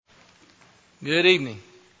Good evening.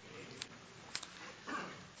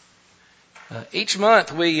 Each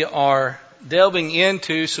month we are delving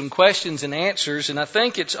into some questions and answers, and I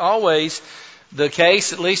think it's always the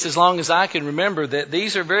case, at least as long as I can remember, that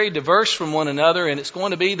these are very diverse from one another, and it's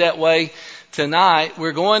going to be that way tonight.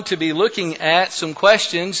 We're going to be looking at some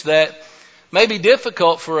questions that may be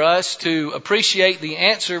difficult for us to appreciate the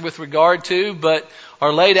answer with regard to, but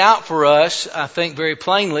are laid out for us, I think, very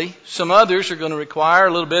plainly. Some others are going to require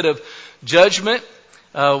a little bit of judgment.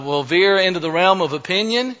 Will veer into the realm of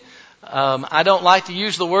opinion. I don't like to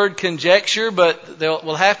use the word conjecture, but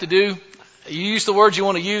we'll have to do, you use the words you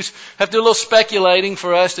want to use, have to do a little speculating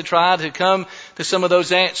for us to try to come to some of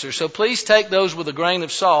those answers. So please take those with a grain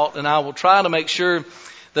of salt, and I will try to make sure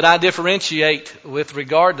that I differentiate with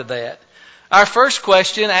regard to that. Our first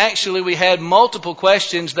question, actually we had multiple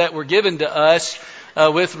questions that were given to us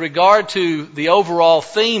with regard to the overall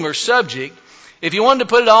theme or subject. If you wanted to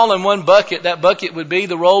put it all in one bucket, that bucket would be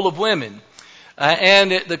the role of women.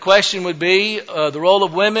 And the question would be the role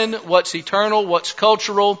of women, what's eternal, what's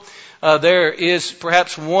cultural. There is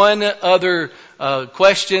perhaps one other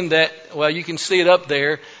question that, well, you can see it up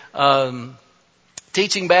there,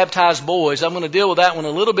 teaching baptized boys. I'm going to deal with that one a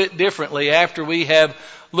little bit differently after we have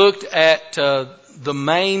looked at the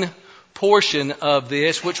main portion of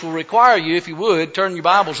this, which will require you, if you would, turn your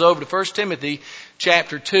Bibles over to 1 Timothy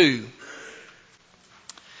chapter 2.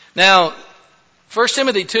 Now, 1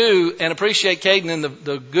 Timothy 2, and appreciate Caden and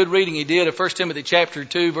the good reading he did of 1 Timothy chapter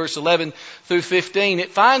 2, verse 11 through 15,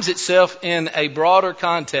 it finds itself in a broader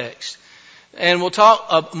context. And we'll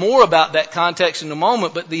talk more about that context in a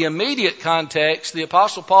moment, but the immediate context, the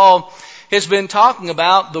Apostle Paul has been talking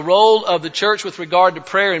about the role of the church with regard to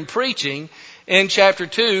prayer and preaching in chapter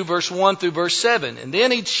 2, verse 1 through verse 7. And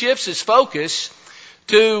then he shifts his focus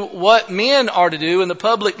to what men are to do in the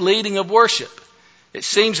public leading of worship. It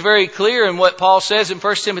seems very clear in what Paul says in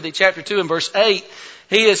 1 Timothy chapter 2 and verse 8.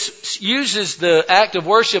 He uses the act of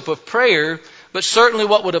worship of prayer, but certainly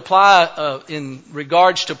what would apply in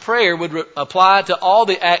regards to prayer would apply to all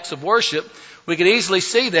the acts of worship. We could easily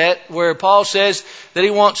see that where Paul says that he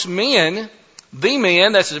wants men, the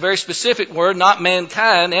men, that's a very specific word, not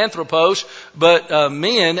mankind, anthropos, but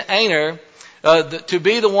men, einer, to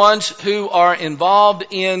be the ones who are involved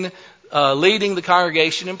in leading the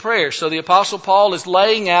congregation in prayer. So the Apostle Paul is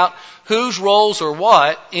laying out whose roles are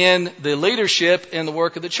what in the leadership in the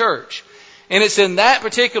work of the church. And it's in that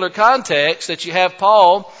particular context that you have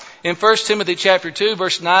Paul in 1 Timothy chapter 2,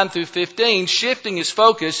 verse 9 through 15, shifting his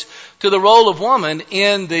focus to the role of woman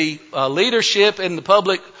in the leadership and the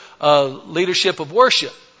public leadership of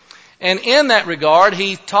worship. And in that regard,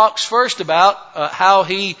 he talks first about how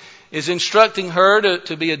he is instructing her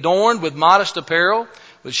to be adorned with modest apparel,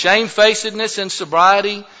 with shamefacedness and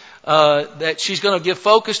sobriety, that she's going to give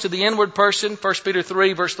focus to the inward person. 1 Peter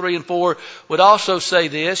 3, verse 3 and 4 would also say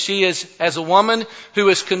this. She is, as a woman who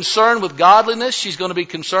is concerned with godliness, she's going to be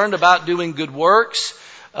concerned about doing good works.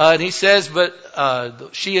 And he says, but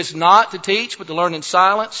she is not to teach, but to learn in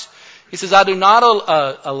silence. He says, I do not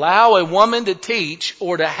allow a woman to teach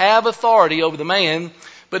or to have authority over the man,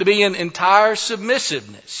 but to be in entire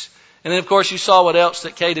submissiveness. And then, of course, you saw what else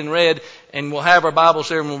that Caden read, and we'll have our Bibles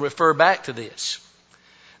there and we'll refer back to this.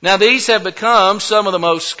 Now, these have become some of the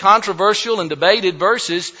most controversial and debated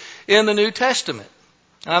verses in the New Testament.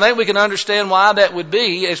 And I think we can understand why that would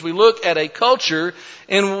be as we look at a culture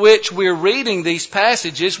in which we're reading these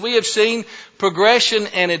passages. We have seen progression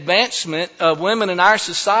and advancement of women in our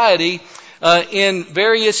society in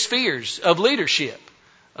various spheres of leadership,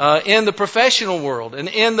 in the professional world and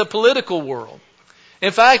in the political world.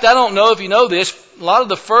 In fact, I don't know if you know this, a lot of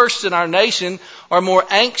the firsts in our nation are more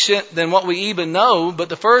ancient than what we even know, but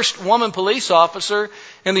the first woman police officer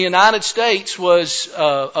in the United States was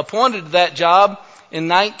appointed to that job in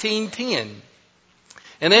 1910.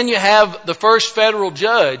 And then you have the first federal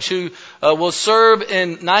judge who will serve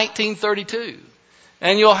in 1932.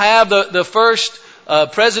 And you'll have the first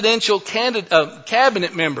presidential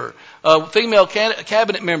cabinet member, female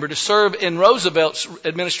cabinet member to serve in Roosevelt's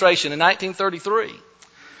administration in 1933.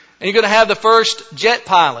 And you're going to have the first jet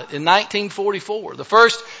pilot in 1944. The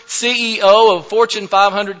first CEO of a Fortune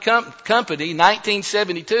 500 company,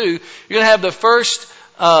 1972. You're going to have the first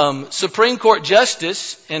Supreme Court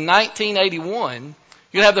justice in 1981.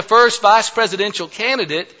 You're going to have the first vice presidential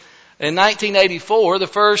candidate in 1984, the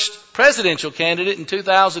first presidential candidate in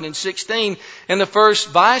 2016, and the first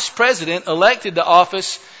vice president elected to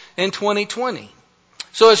office in 2020.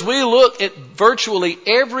 So as we look at virtually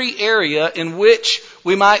every area in which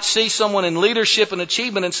we might see someone in leadership and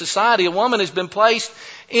achievement in society, a woman has been placed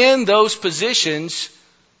in those positions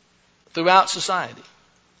throughout society.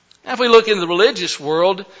 Now, if we look into the religious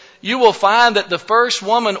world, you will find that the first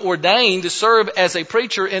woman ordained to serve as a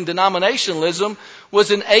preacher in denominationalism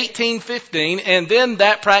was in 1815, and then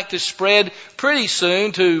that practice spread pretty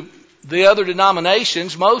soon to the other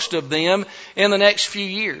denominations, most of them, in the next few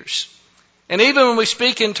years. And even when we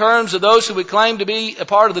speak in terms of those who would claim to be a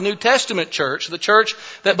part of the New Testament church, the church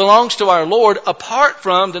that belongs to our Lord, apart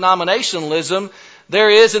from denominationalism, there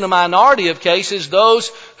is, in a minority of cases,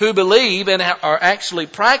 those who believe and are actually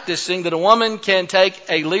practicing that a woman can take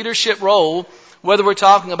a leadership role, whether we're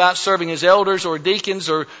talking about serving as elders or deacons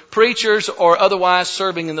or preachers or otherwise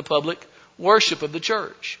serving in the public worship of the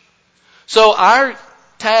church. So our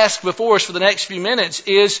task before us for the next few minutes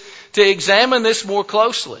is to examine this more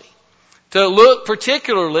closely, to look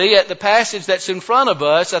particularly at the passage that's in front of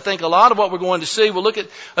us. I think a lot of what we're going to see, we'll look at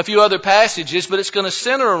a few other passages, but it's going to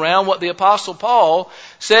center around what the Apostle Paul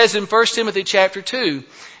says in 1 Timothy chapter 2.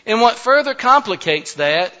 And what further complicates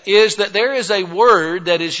that is that there is a word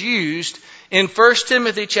that is used in 1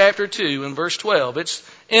 Timothy chapter 2 and verse 12. It's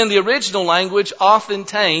in the original language,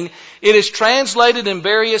 Authentane. It is translated in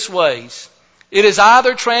various ways. It is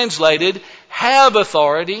either translated, have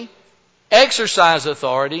authority, exercise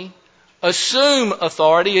authority, assume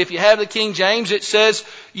authority. If you have the King James, it says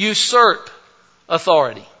usurp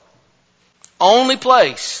authority. Only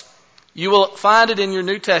place you will find it in your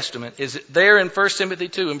New Testament is there in 1 Timothy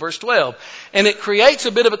 2 and verse 12. And it creates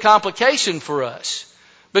a bit of a complication for us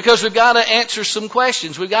because we've got to answer some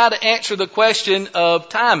questions. We've got to answer the question of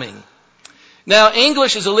timing. Now,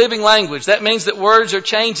 English is a living language. That means that words are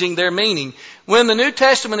changing their meaning. When the New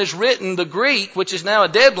Testament is written, the Greek, which is now a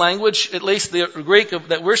dead language, at least the Greek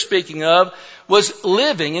that we're speaking of, was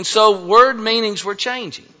living. And so word meanings were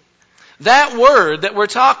changing. That word that we're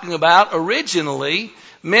talking about originally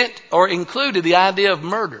meant or included the idea of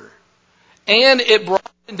murder. And it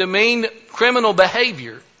brought in to mean criminal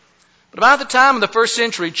behavior. But about the time of the first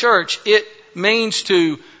century church, it means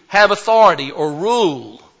to have authority or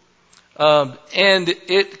rule. And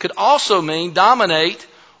it could also mean dominate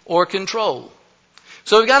or control.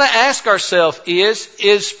 So we've got to ask ourselves,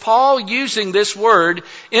 is Paul using this word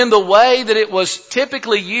in the way that it was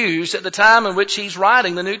typically used at the time in which he's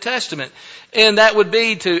writing the New Testament? And that would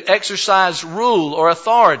be to exercise rule or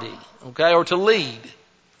authority, okay, or to lead.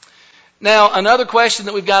 Now, another question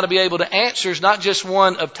that we've got to be able to answer is not just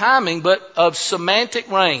one of timing, but of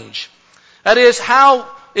semantic range. That is, how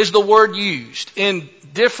is the word used in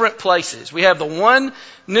different places? We have the one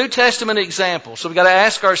New Testament example. So we've got to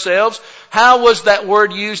ask ourselves, how was that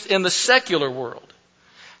word used in the secular world?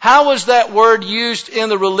 How was that word used in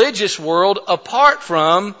the religious world apart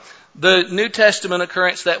from the New Testament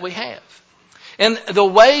occurrence that we have? And the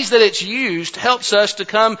ways that it's used helps us to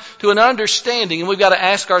come to an understanding. And we've got to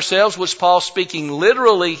ask ourselves, was Paul speaking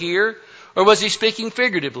literally here or was he speaking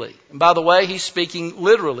figuratively? And by the way, he's speaking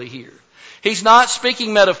literally here. He's not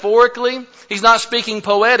speaking metaphorically. He's not speaking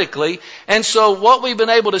poetically. And so what we've been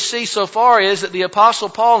able to see so far is that the Apostle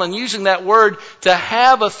Paul, in using that word to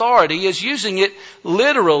have authority, is using it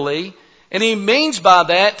literally. And he means by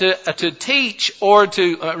that to teach or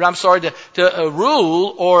to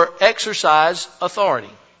rule or exercise authority.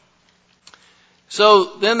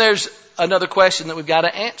 So then there's another question that we've got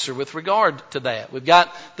to answer with regard to that. We've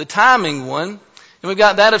got the timing one. And we've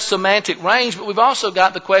got that of semantic range, but we've also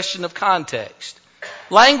got the question of context.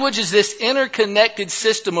 Language is this interconnected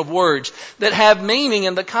system of words that have meaning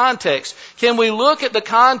in the context. Can we look at the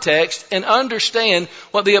context and understand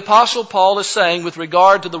what the Apostle Paul is saying with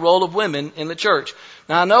regard to the role of women in the church?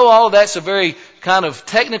 Now, I know all of that's a very kind of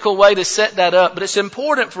technical way to set that up, but it's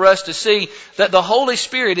important for us to see that the Holy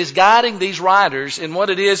Spirit is guiding these writers in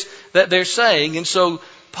what it is that they're saying. And so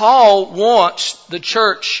Paul wants the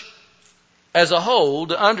church as a whole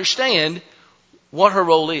to understand what her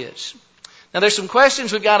role is. Now there's some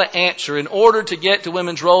questions we've got to answer in order to get to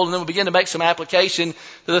women's role, and then we'll begin to make some application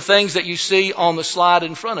to the things that you see on the slide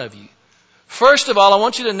in front of you. First of all, I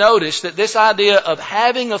want you to notice that this idea of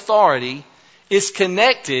having authority is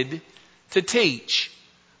connected to teach.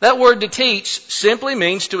 That word to teach simply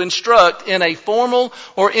means to instruct in a formal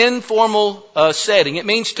or informal setting. It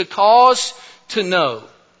means to cause to know.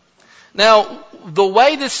 Now, the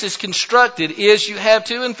way this is constructed is you have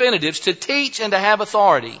two infinitives, to teach and to have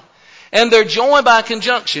authority. And they're joined by a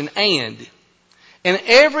conjunction, and. And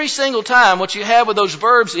every single time what you have with those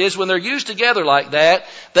verbs is when they're used together like that,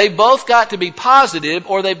 they've both got to be positive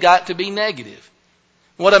or they've got to be negative.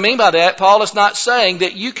 What I mean by that, Paul is not saying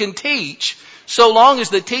that you can teach so long as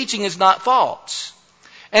the teaching is not false.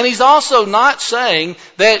 And he's also not saying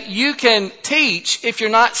that you can teach if you're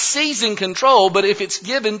not seizing control, but if it's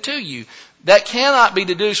given to you. That cannot be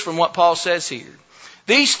deduced from what Paul says here.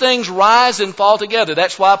 These things rise and fall together.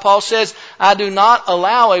 That's why Paul says, I do not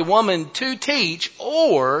allow a woman to teach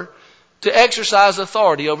or to exercise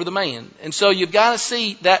authority over the man. And so you've got to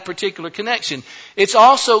see that particular connection. It's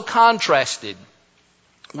also contrasted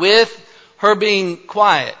with her being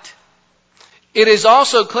quiet. It is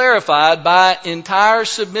also clarified by entire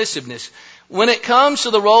submissiveness. When it comes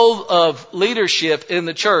to the role of leadership in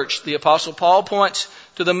the church, the Apostle Paul points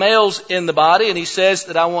to the males in the body, and he says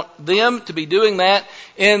that I want them to be doing that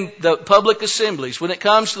in the public assemblies. When it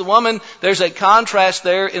comes to the woman, there's a contrast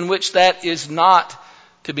there in which that is not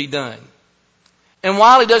to be done. And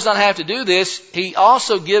while he does not have to do this, he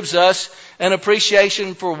also gives us an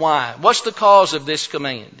appreciation for why. What's the cause of this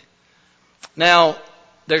command? Now,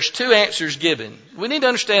 there's two answers given. We need to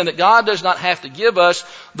understand that God does not have to give us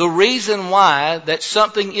the reason why that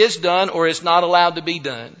something is done or is not allowed to be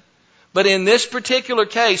done. But in this particular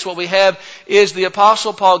case, what we have is the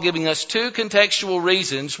Apostle Paul giving us two contextual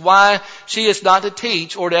reasons why she is not to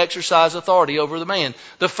teach or to exercise authority over the man.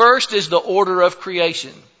 The first is the order of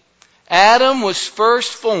creation. Adam was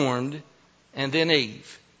first formed and then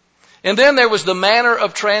Eve. And then there was the manner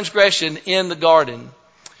of transgression in the garden.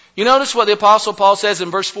 You notice what the Apostle Paul says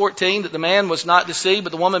in verse 14, that the man was not deceived, but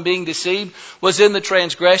the woman being deceived was in the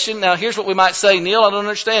transgression. Now here's what we might say, Neal, I don't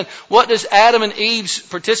understand. What does Adam and Eve's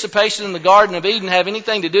participation in the Garden of Eden have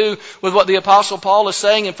anything to do with what the Apostle Paul is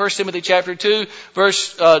saying in 1 Timothy chapter 2,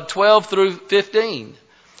 verse 12 through 15?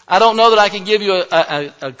 I don't know that I can give you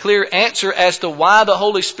a clear answer as to why the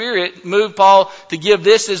Holy Spirit moved Paul to give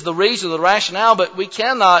this as the reason, the rationale, but we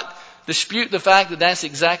cannot dispute the fact that that's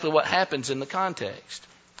exactly what happens in the context.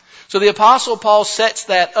 So the Apostle Paul sets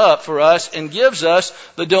that up for us and gives us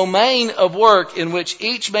the domain of work in which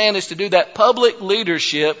each man is to do that public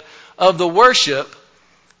leadership of the worship.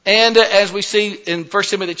 And as we see in 1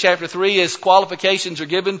 Timothy chapter 3, as qualifications are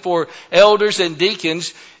given for elders and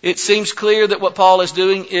deacons, it seems clear that what Paul is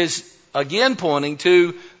doing is again pointing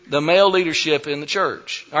to the male leadership in the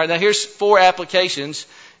church. All right, now here's 4 applications,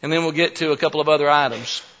 and then we'll get to a couple of other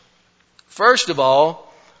items. First of all,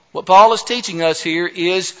 what Paul is teaching us here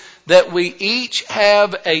is that we each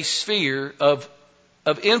have a sphere of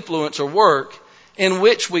influence or work in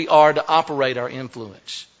which we are to operate our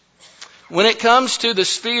influence. When it comes to the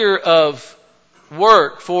sphere of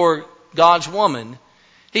work for God's woman,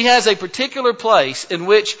 he has a particular place in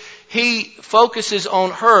which he focuses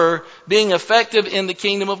on her being effective in the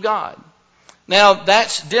kingdom of God. Now,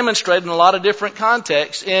 that's demonstrated in a lot of different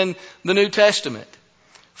contexts in the New Testament.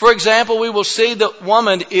 For example, we will see that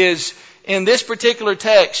woman is, in this particular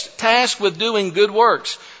text, tasked with doing good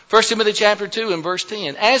works. 1 Timothy chapter 2 and verse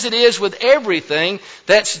 10. As it is with everything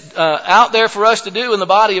that's out there for us to do in the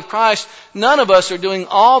body of Christ, none of us are doing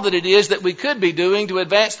all that it is that we could be doing to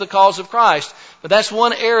advance the cause of Christ. But that's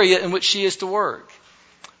one area in which she is to work.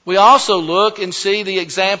 We also look and see the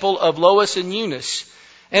example of Lois and Eunice.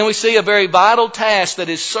 And we see a very vital task that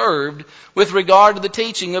is served with regard to the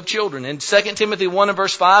teaching of children. In 2 Timothy 1 and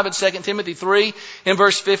verse 5 and 2 Timothy 3 and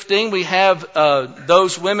verse 15, we have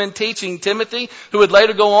those women teaching Timothy, who would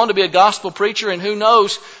later go on to be a gospel preacher, and who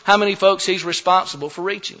knows how many folks he's responsible for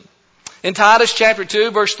reaching. In Titus chapter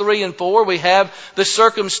 2, verse 3 and 4, we have the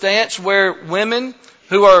circumstance where women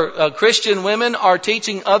who are Christian women are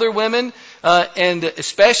teaching other women, and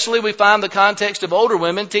especially we find the context of older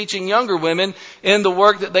women teaching younger women in the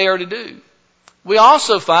work that they are to do. We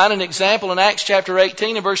also find an example in Acts chapter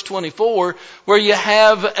 18 and verse 24 where you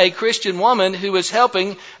have a Christian woman who is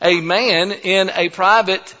helping a man in a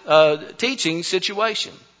private teaching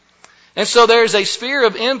situation. And so there's a sphere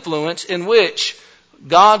of influence in which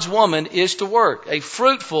God's woman is to work, a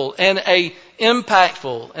fruitful and a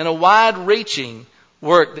impactful and a wide-reaching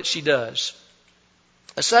work that she does.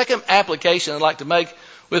 A second application I'd like to make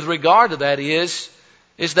with regard to that is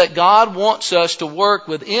that God wants us to work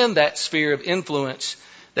within that sphere of influence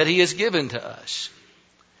that He has given to us.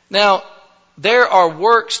 Now, there are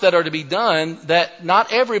works that are to be done that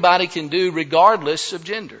not everybody can do regardless of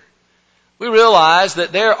gender. We realize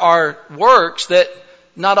that there are works that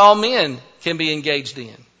not all men can be engaged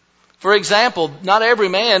in. For example, not every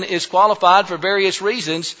man is qualified for various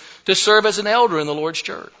reasons to serve as an elder in the Lord's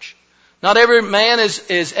church. Not every man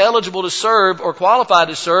is eligible to serve or qualified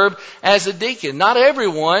to serve as a deacon. Not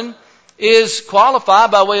everyone is qualified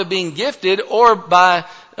by way of being gifted or by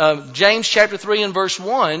James chapter 3 and verse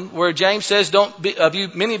 1, where James says,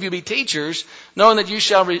 many of you be teachers, knowing that you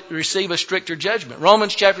shall receive a stricter judgment.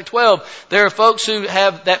 Romans chapter 12, there are folks who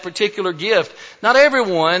have that particular gift. Not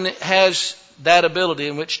everyone has that ability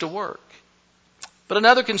in which to work. But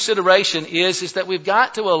another consideration is that we've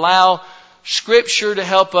got to allow Scripture to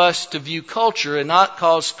help us to view culture and not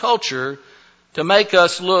cause culture to make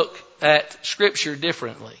us look at Scripture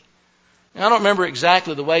differently. Now, I don't remember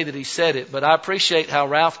exactly the way that he said it, but I appreciate how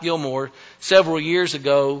Ralph Gilmore several years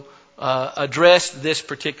ago addressed this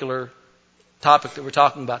particular topic that we're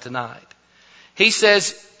talking about tonight. He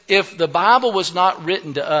says, if the Bible was not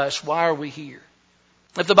written to us, why are we here?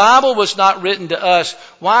 If the Bible was not written to us,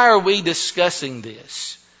 why are we discussing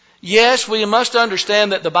this? Yes, we must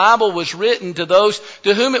understand that the Bible was written to those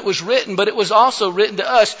to whom it was written, but it was also written to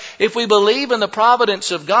us. If we believe in the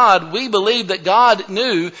providence of God, we believe that God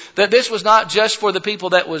knew that this was not just for the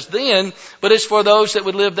people that was then, but it's for those that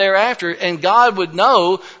would live thereafter. And God would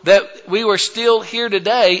know that we were still here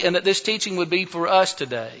today and that this teaching would be for us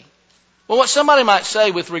today. Well, what somebody might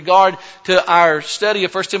say with regard to our study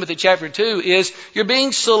of 1 Timothy chapter 2 is you're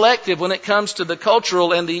being selective when it comes to the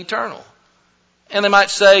cultural and the eternal. And they might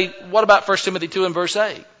say, what about 1 Timothy 2 and verse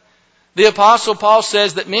 8? The Apostle Paul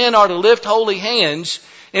says that men are to lift holy hands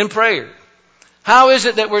in prayer. How is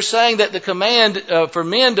it that we're saying that the command for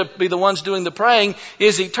men to be the ones doing the praying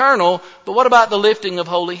is eternal, but what about the lifting of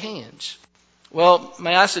holy hands? Well,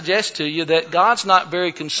 may I suggest to you that God's not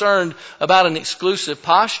very concerned about an exclusive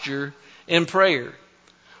posture in prayer.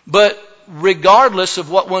 But regardless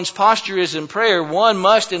of what one's posture is in prayer, one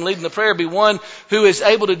must, in leading the prayer, be one who is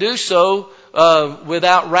able to do so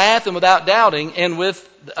without wrath and without doubting, and with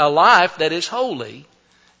a life that is holy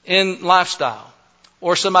in lifestyle.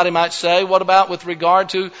 Or somebody might say, what about with regard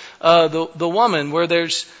to the woman, where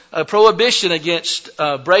there's a prohibition against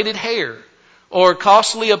braided hair or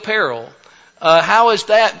costly apparel? How is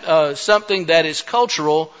that something that is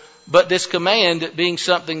cultural, but this command being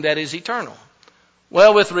something that is eternal?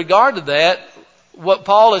 Well, with regard to that, what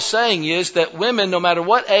Paul is saying is that women, no matter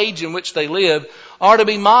what age in which they live, are to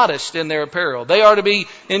be modest in their apparel. They are to be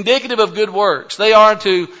indicative of good works. They are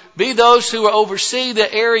to be those who oversee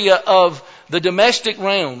the area of the domestic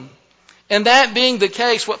realm. And that being the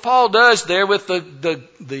case, what Paul does there with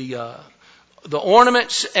the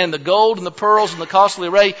ornaments and the gold and the pearls and the costly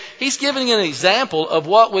array, he's giving an example of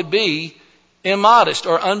what would be immodest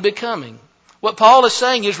or unbecoming. What Paul is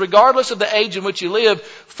saying is, regardless of the age in which you live,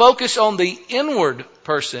 focus on the inward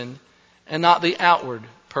person and not the outward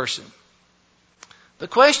person. The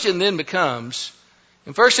question then becomes,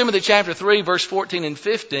 in 1 Timothy chapter 3, verse 14 and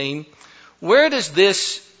 15, where does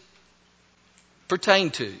this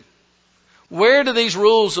pertain to? Where do these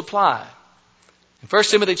rules apply? In 1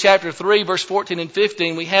 Timothy chapter 3, verse 14 and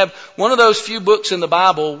 15, we have one of those few books in the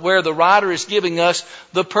Bible where the writer is giving us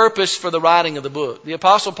the purpose for the writing of the book. The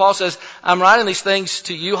Apostle Paul says, I'm writing these things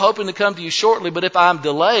to you, hoping to come to you shortly, but if I'm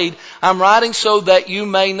delayed, I'm writing so that you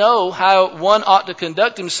may know how one ought to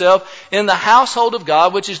conduct himself in the household of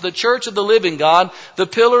God, which is the church of the living God, the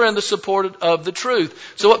pillar and the support of the truth.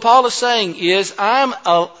 So what Paul is saying is, I'm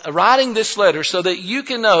writing this letter so that you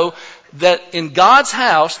can know that in God's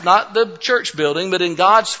house, not the church building, but in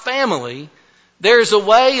God's family, there's a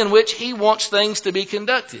way in which He wants things to be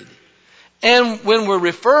conducted. And when we're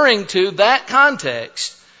referring to that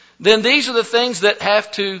context, then these are the things that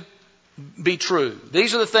have to be true.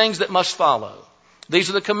 These are the things that must follow. These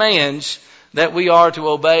are the commands that we are to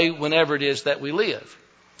obey whenever it is that we live.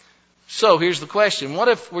 So here's the question. What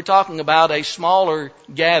if we're talking about a smaller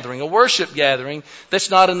gathering, a worship gathering that's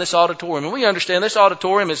not in this auditorium? And we understand this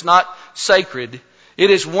auditorium is not sacred. It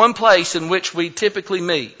is one place in which we typically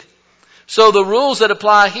meet. So the rules that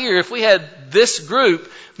apply here, if we had this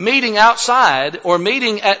group meeting outside or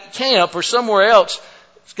meeting at camp or somewhere else,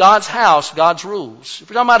 it's God's house, God's rules. If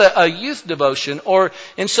we're talking about a youth devotion or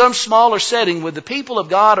in some smaller setting where the people of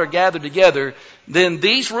God are gathered together, then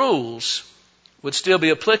these rules would still be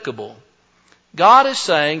applicable. God is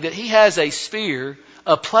saying that He has a sphere,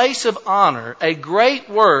 a place of honor, a great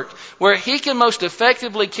work where He can most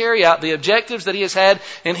effectively carry out the objectives that He has had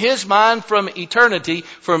in His mind from eternity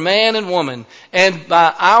for man and woman. And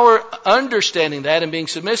by our understanding that and being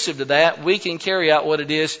submissive to that, we can carry out what it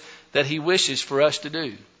is that He wishes for us to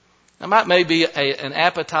do. Now, that may be an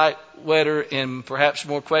appetite whetter, and perhaps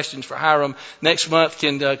more questions for Hiram next month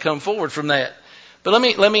can come forward from that. But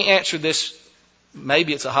let me answer this.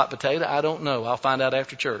 Maybe it's a hot potato. I don't know. I'll find out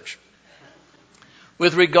after church.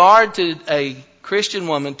 With regard to a Christian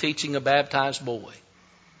woman teaching a baptized boy,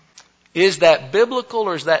 is that biblical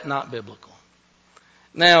or is that not biblical?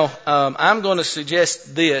 Now, I'm going to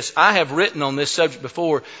suggest this. I have written on this subject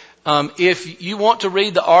before. If you want to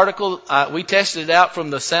read the article, we tested it out from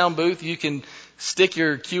the sound booth. You can stick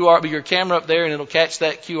your camera up there and it'll catch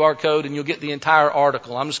that QR code and you'll get the entire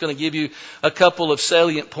article. I'm just going to give you a couple of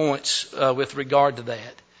salient points with regard to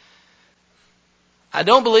that. I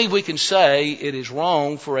don't believe we can say it is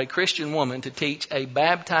wrong for a Christian woman to teach a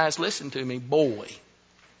baptized, listen to me, boy.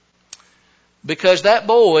 Because that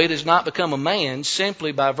boy does not become a man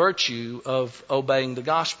simply by virtue of obeying the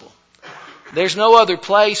gospel. There's no other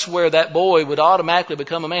place where that boy would automatically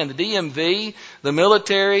become a man. The DMV, the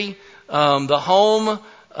military, the home,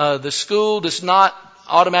 the school does not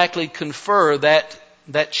automatically confer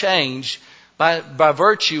that change by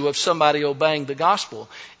virtue of somebody obeying the gospel.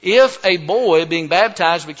 If a boy being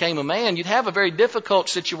baptized became a man, you'd have a very difficult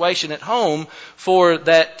situation at home for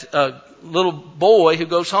that little boy who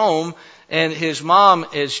goes home and his mom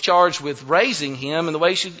is charged with raising him in the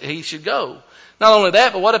way he should go. Not only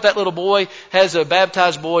that, but what if that little boy has a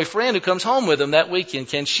baptized boyfriend who comes home with him that weekend?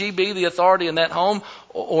 Can she be the authority in that home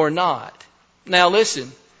or not? Now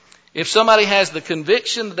listen, if somebody has the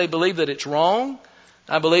conviction that they believe that it's wrong,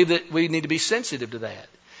 I believe that we need to be sensitive to that.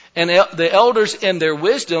 And the elders in their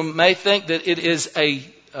wisdom may think that it is a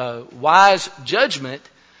wise judgment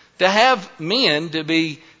to have men to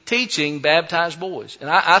be teaching baptized boys. And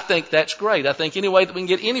I think that's great. I think any way that we can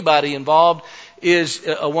get anybody involved is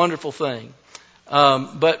a wonderful thing.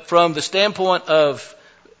 But from the standpoint of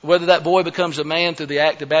whether that boy becomes a man through the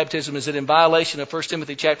act of baptism, is it in violation of 1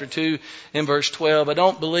 Timothy chapter 2 and verse 12? I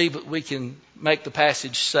don't believe that we can make the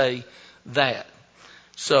passage say that.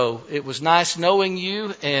 So it was nice knowing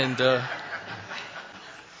you, and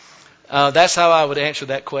that's how I would answer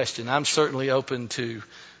that question. I'm certainly open to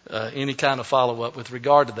any kind of follow-up with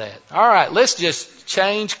regard to that. All right, let's just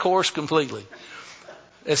change course completely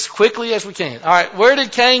as quickly as we can. All right, where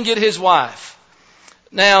did Cain get his wife?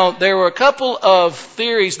 Now, there were a couple of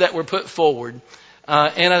theories that were put forward,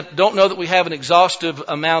 and I don't know that we have an exhaustive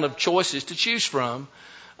amount of choices to choose from.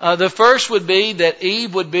 The first would be that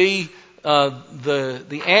Eve would be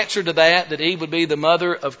the answer to that Eve would be the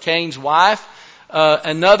mother of Cain's wife.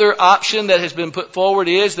 Another option that has been put forward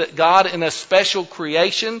is that God, in a special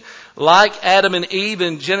creation, like Adam and Eve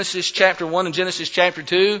in Genesis chapter 1 and Genesis chapter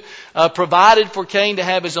 2, provided for Cain to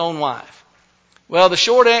have his own wife. Well, the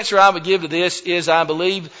short answer I would give to this is I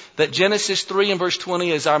believe that Genesis 3 and verse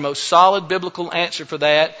 20 is our most solid biblical answer for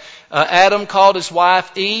that. Adam called his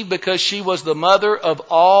wife Eve because she was the mother of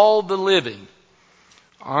all the living.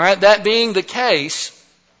 All right, that being the case,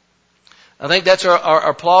 I think that's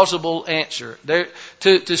our plausible answer.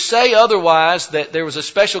 To say otherwise, that there was a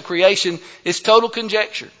special creation, is total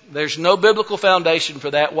conjecture. There's no biblical foundation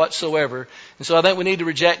for that whatsoever. And so I think we need to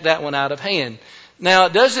reject that one out of hand. Now,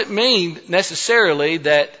 it doesn't mean necessarily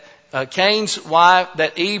that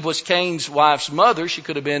that Eve was Cain's wife's mother. She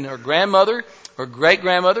could have been her grandmother, her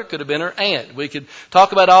great-grandmother, could have been her aunt. We could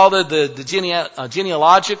talk about all the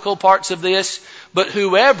genealogical parts of this, but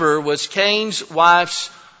whoever was Cain's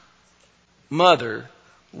wife's mother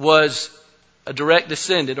was a direct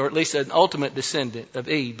descendant, or at least an ultimate descendant of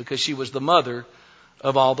Eve, because she was the mother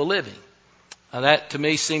of all the living. Now that, to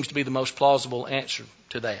me, seems to be the most plausible answer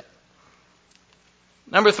to that.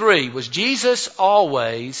 Number 3, was Jesus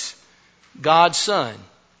always God's son?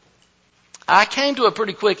 I came to a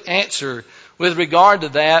pretty quick answer with regard to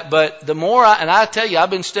that, but the more I tell you, I've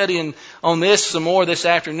been studying on this some more this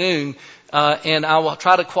afternoon, and I will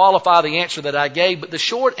try to qualify the answer that I gave, but the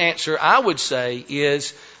short answer I would say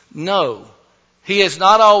is no. He was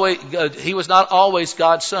not always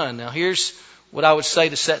God's son. Now here's what I would say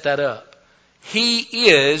to set that up. He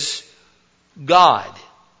is God.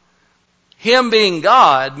 Him being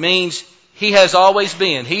God means He has always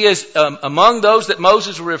been. He is among those that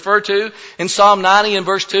Moses will refer to in Psalm 90 and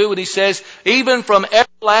verse 2 when he says, even from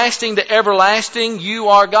everlasting to everlasting, you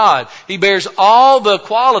are God. He bears all the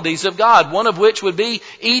qualities of God, one of which would be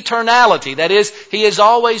eternality. That is, He has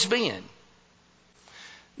always been.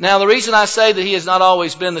 Now, the reason I say that He has not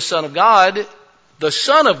always been the Son of God,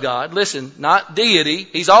 listen, not deity,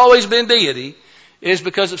 He's always been deity, is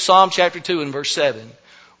because of Psalm chapter 2 and verse 7.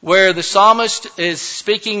 Where the psalmist is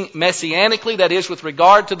speaking messianically, that is, with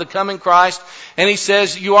regard to the coming Christ, and he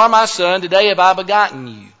says, you are my son, today have I begotten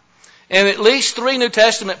you. And at least 3 New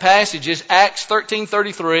Testament passages, Acts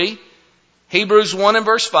 13:33, Hebrews 1 and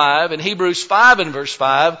verse 5, and Hebrews 5 and verse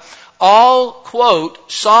 5, all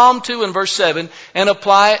quote Psalm 2 and verse 7 and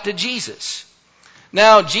apply it to Jesus.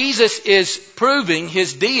 Now, Jesus is proving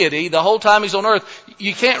His deity the whole time He's on earth.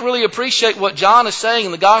 You can't really appreciate what John is saying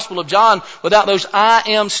in the Gospel of John without those I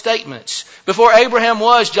am statements. Before Abraham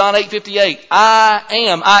was, John 8:58, I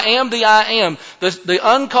am the I am, the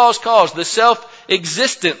uncaused cause, the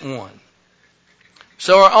self-existent one.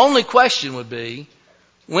 So our only question would be,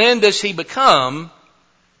 when does He become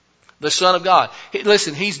the Son of God?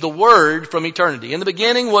 Listen, He's the Word from eternity. In the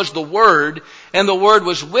beginning was the Word, and the Word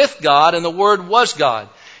was with God, and the Word was God.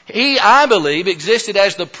 He, I believe, existed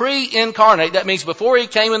as the pre-incarnate, that means before He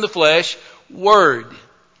came in the flesh, Word.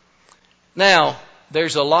 Now,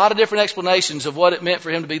 there's a lot of different explanations of what it meant for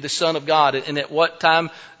him to be the Son of God and at what time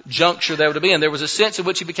juncture there would be. And there was a sense in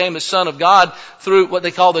which he became the Son of God through what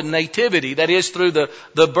they call the nativity. That is, through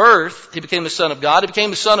the birth, he became the Son of God. He became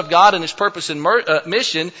the Son of God in his purpose and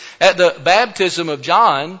mission at the baptism of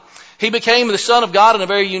John. He became the Son of God in a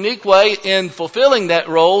very unique way in fulfilling that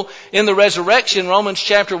role in the resurrection, Romans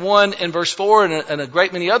chapter 1 and verse 4 and a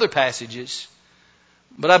great many other passages.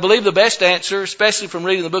 But I believe the best answer, especially from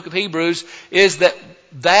reading the book of Hebrews, is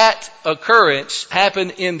that occurrence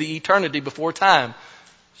happened in the eternity before time.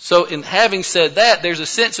 So in having said that, there's a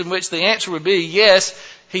sense in which the answer would be, yes,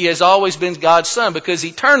 he has always been God's Son, because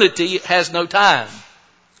eternity has no time.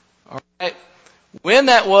 All right. When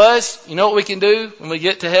that was, you know what we can do when we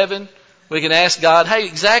get to heaven? We can ask God, hey,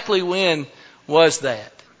 exactly when was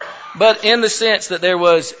that? But in the sense that there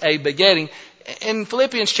was a begetting. In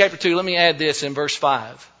Philippians chapter 2, let me add this in verse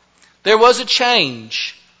 5. There was a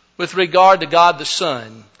change with regard to God the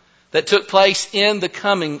Son that took place in the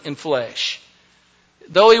coming in flesh.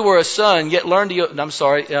 Though he were a son, yet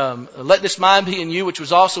let this mind be in you, which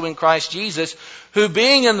was also in Christ Jesus, who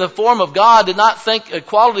being in the form of God did not think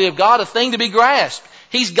equality of God a thing to be grasped.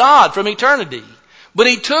 He's God from eternity. But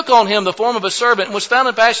he took on him the form of a servant and was found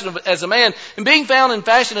in fashion as a man. And being found in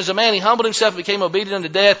fashion as a man, he humbled himself and became obedient unto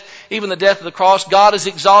death, even the death of the cross. God has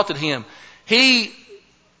exalted him. He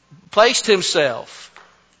placed himself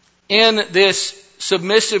in this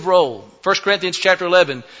submissive role. 1 Corinthians chapter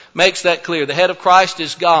 11 makes that clear. The head of Christ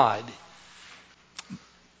is God.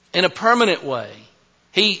 In a permanent way,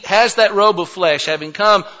 he has that robe of flesh, having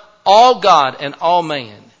come all God and all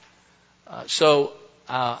man.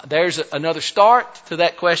 There's another start to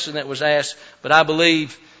that question that was asked, but I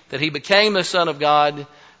believe that he became the Son of God.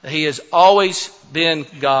 He has always been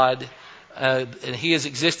God, and he has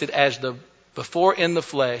existed as the before in the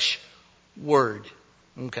flesh Word.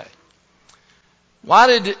 Okay. Why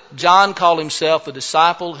did John call himself the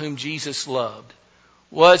disciple whom Jesus loved?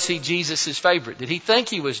 Was he Jesus' favorite? Did he think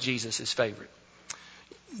he was Jesus' favorite?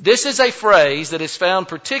 This is a phrase that is found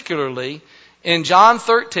particularly in John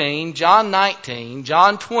 13, John 19,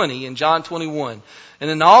 John 20, and John 21.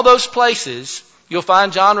 And in all those places, you'll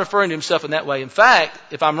find John referring to himself in that way. In fact,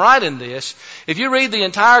 if I'm right in this, if you read the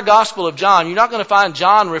entire Gospel of John, you're not going to find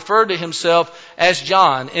John referred to himself as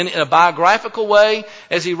John in a biographical way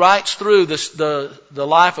as he writes through the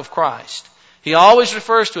life of Christ. He always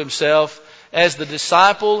refers to himself as the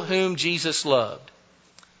disciple whom Jesus loved.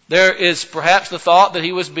 There is perhaps the thought that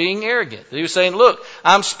he was being arrogant. That he was saying, look,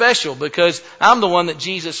 I'm special because I'm the one that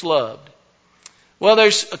Jesus loved. Well,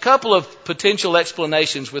 there's a couple of potential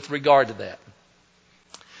explanations with regard to that.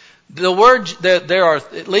 The word, there are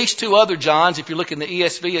at least two other Johns, if you look in the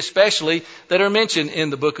ESV especially, that are mentioned in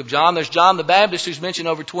the book of John. There's John the Baptist, who's mentioned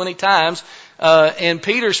over 20 times. And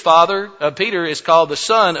Peter's father, Peter, is called the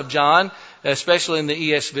son of John, especially in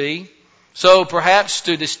the ESV. So perhaps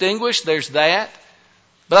to distinguish, there's that.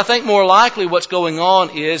 But I think more likely what's going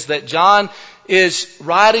on is that John is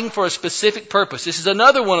writing for a specific purpose. This is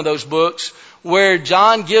another one of those books where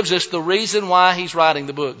John gives us the reason why he's writing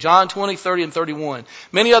the book. John 20, 30, and 31.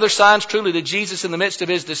 Many other signs truly did Jesus in the midst of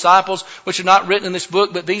his disciples, which are not written in this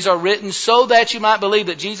book, but these are written so that you might believe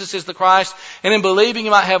that Jesus is the Christ, and in believing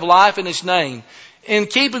you might have life in his name. In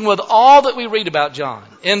keeping with all that we read about John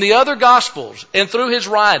in the other Gospels and through his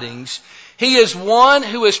writings, he is one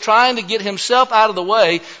who is trying to get himself out of the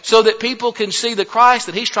way so that people can see the Christ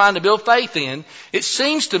that he's trying to build faith in. It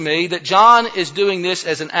seems to me that John is doing this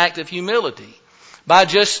as an act of humility by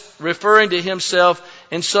just referring to himself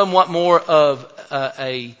in somewhat more of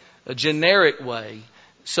a generic way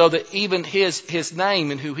so that even his name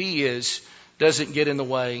and who he is doesn't get in the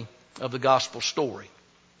way of the gospel story.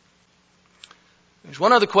 There's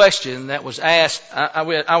one other question that was asked. I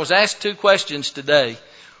was asked two questions today.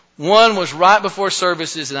 One was right before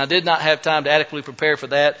services, and I did not have time to adequately prepare for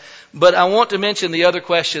that. But I want to mention the other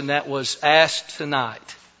question that was asked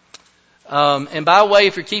tonight. And by the way,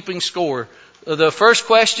 if you're keeping score, the first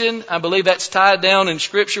question, I believe that's tied down in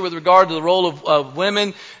Scripture with regard to the role of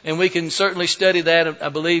women, and we can certainly study that. I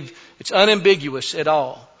believe it's unambiguous at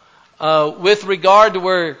all. With regard to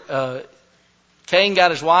where Cain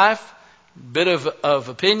got his wife, bit of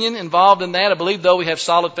opinion involved in that. I believe, though, we have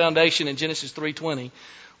solid foundation in Genesis 3:20.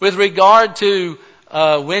 With regard to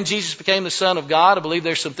when Jesus became the Son of God, I believe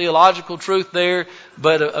there's some theological truth there,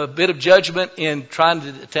 but a bit of judgment in trying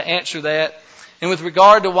to answer that. And with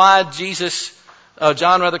regard to why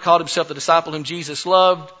John called himself the disciple whom Jesus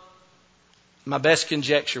loved, my best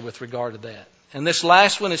conjecture with regard to that. And this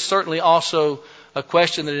last one is certainly also a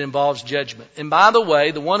question that involves judgment. And by the way,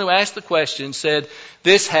 the one who asked the question said,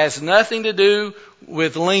 this has nothing to do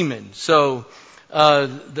with Lehman. So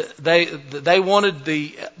They wanted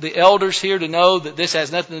the elders here to know that this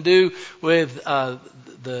has nothing to do with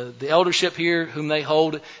the eldership here, whom they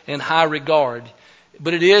hold in high regard.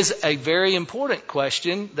 But it is a very important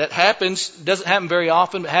question that doesn't happen very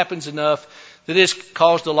often, but happens enough that it has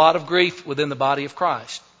caused a lot of grief within the body of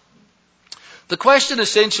Christ. The question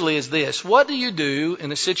essentially is this: what do you do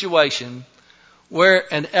in a situation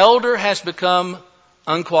where an elder has become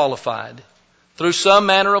unqualified through some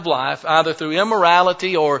manner of life, either through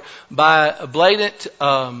immorality or by a blatant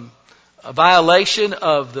violation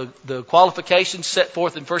of the qualifications set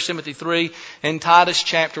forth in 1 Timothy 3 and Titus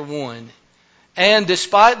chapter 1? And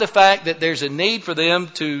despite the fact that there's a need for them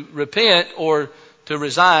to repent or to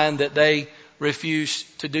resign, that they refuse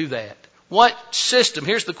to do that. What system,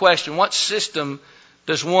 here's the question, what system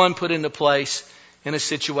does one put into place in a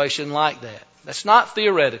situation like that? That's not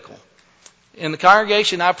theoretical. In the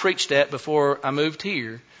congregation I preached at before I moved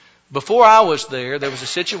here, before I was there was a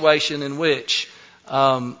situation in which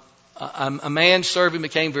a man serving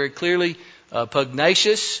became very clearly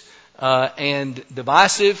pugnacious and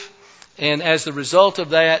divisive. And as the result of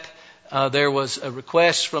that, there was a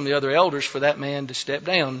request from the other elders for that man to step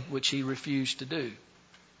down, which he refused to do.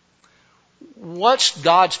 What's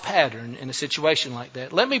God's pattern in a situation like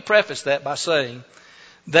that? Let me preface that by saying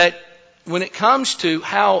that when it comes to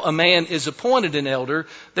how a man is appointed an elder,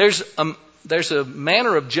 there's a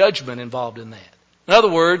manner of judgment involved in that. In other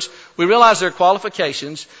words, we realize there are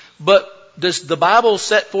qualifications, but does the Bible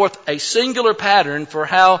set forth a singular pattern for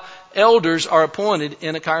how elders are appointed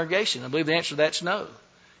in a congregation? I believe the answer to that's no.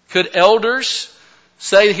 Could elders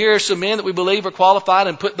say, here are some men that we believe are qualified,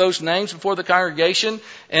 and put those names before the congregation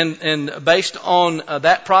and based on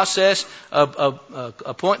that process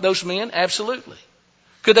appoint those men? Absolutely.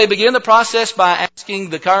 Could they begin the process by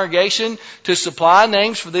asking the congregation to supply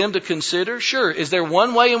names for them to consider? Sure. Is there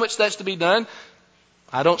one way in which that's to be done?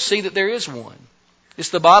 I don't see that there is one. It's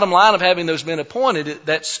the bottom line of having those men appointed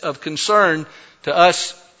that's of concern to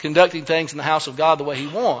us conducting things in the house of God the way He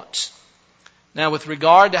wants. Now, with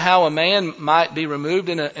regard to how a man might be removed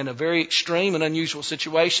in a very extreme and unusual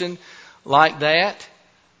situation like that,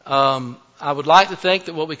 I would like to think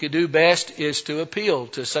that what we could do best is to appeal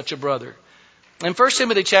to such a brother. In 1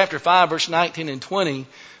 Timothy chapter 5, verse 19 and 20,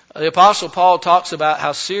 the Apostle Paul talks about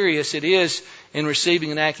how serious it is in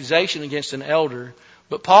receiving an accusation against an elder.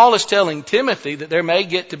 But Paul is telling Timothy that there may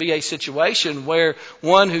get to be a situation where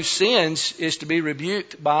one who sins is to be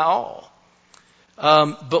rebuked by all.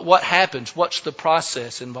 But what happens? What's the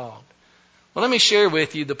process involved? Well, let me share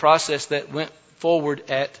with you the process that went forward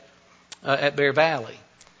at Bear Valley.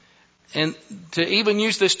 And to even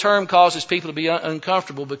use this term causes people to be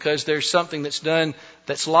uncomfortable, because there's something that's done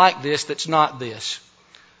that's like this, that's not this.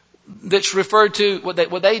 That's referred to,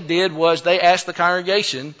 what they did was they asked the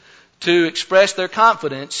congregation to express their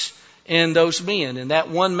confidence in those men. And that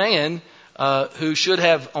one man who should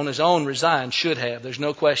have on his own resigned, there's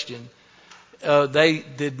no question. They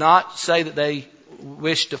did not say that they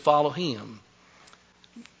wished to follow him.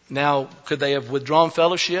 Now, could they have withdrawn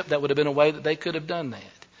fellowship? That would have been a way that they could have done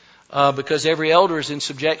that. Because every elder is in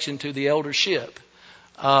subjection to the eldership.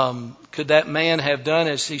 Could that man have done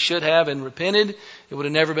as he should have and repented? It would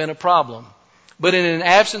have never been a problem. But in an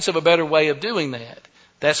absence of a better way of doing that,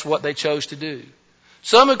 that's what they chose to do.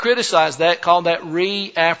 Some who criticize that call that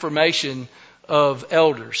reaffirmation of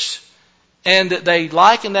elders. And they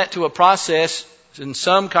liken that to a process in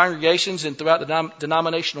some congregations and throughout the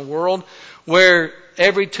denominational world where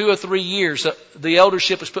every 2 or 3 years the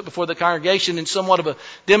eldership is put before the congregation in somewhat of a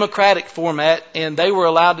democratic format, and they were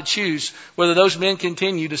allowed to choose whether those men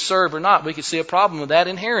continue to serve or not. We could see a problem with that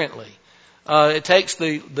inherently. It takes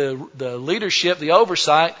the leadership, the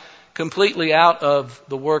oversight, completely out of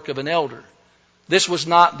the work of an elder. This was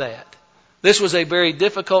not that. This was a very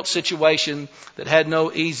difficult situation that had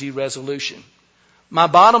no easy resolution. My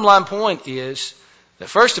bottom line point is that,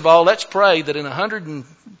 first of all, let's pray that in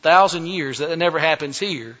 100,000 years that never happens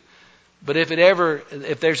here. But if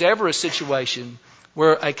there's ever a situation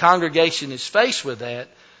where a congregation is faced with that,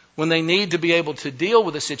 when they need to be able to deal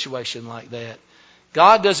with a situation like that,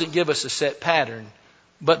 God doesn't give us a set pattern.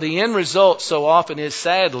 But the end result so often is,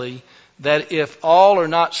 sadly, that if all are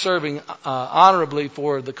not serving honorably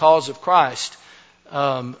for the cause of Christ,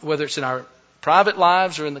 whether it's in our private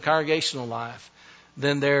lives or in the congregational life,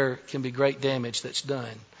 then there can be great damage that's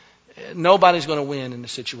done. Nobody's going to win in a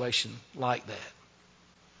situation like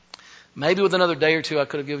that. Maybe with another day or two I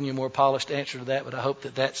could have given you a more polished answer to that, but I hope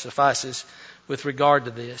that suffices with regard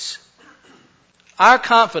to this. Our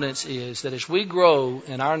confidence is that as we grow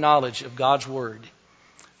in our knowledge of God's Word,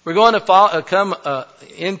 we're going to come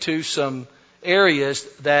into some areas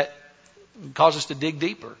that cause us to dig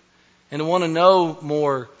deeper and to want to know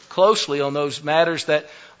more closely on those matters that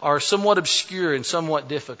are somewhat obscure and somewhat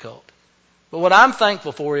difficult. But what I'm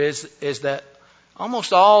thankful for is that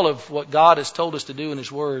almost all of what God has told us to do in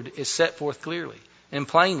His Word is set forth clearly and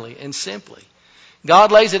plainly and simply.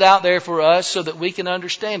 God lays it out there for us so that we can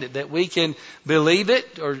understand it, that we can believe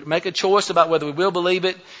it or make a choice about whether we will believe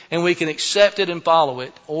it, and we can accept it and follow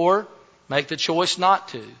it, or make the choice not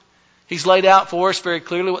to. He's laid out for us very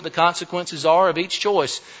clearly what the consequences are of each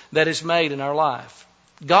choice that is made in our life.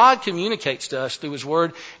 God communicates to us through His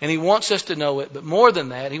Word, and He wants us to know it, but more than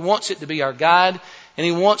that, He wants it to be our guide, and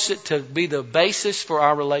He wants it to be the basis for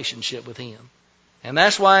our relationship with Him. And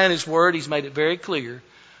that's why in His Word He's made it very clear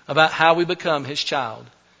about how we become His child.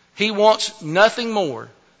 He wants nothing more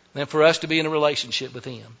than for us to be in a relationship with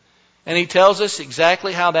Him. And He tells us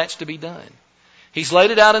exactly how that's to be done. He's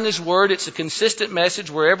laid it out in His Word. It's a consistent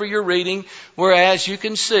message wherever you're reading, whereas you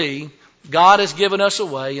can see God has given us a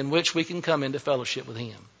way in which we can come into fellowship with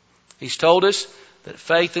Him. He's told us that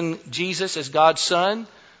faith in Jesus as God's Son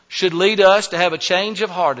should lead us to have a change of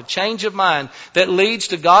heart, a change of mind that leads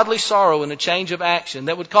to godly sorrow and a change of action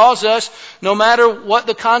that would cause us, no matter what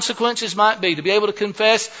the consequences might be, to be able to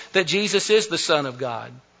confess that Jesus is the Son of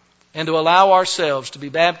God and to allow ourselves to be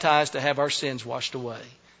baptized to have our sins washed away.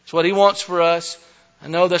 It's what He wants for us. I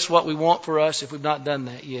know that's what we want for us if we've not done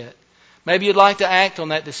that yet. Maybe you'd like to act on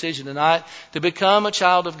that decision tonight to become a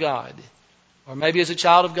child of God. Or maybe as a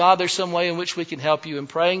child of God, there's some way in which we can help you in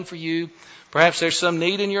praying for you. Perhaps there's some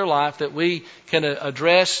need in your life that we can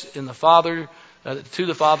address to the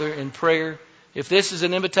Father in prayer. If this is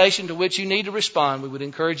an invitation to which you need to respond, we would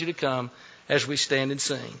encourage you to come as we stand and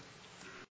sing.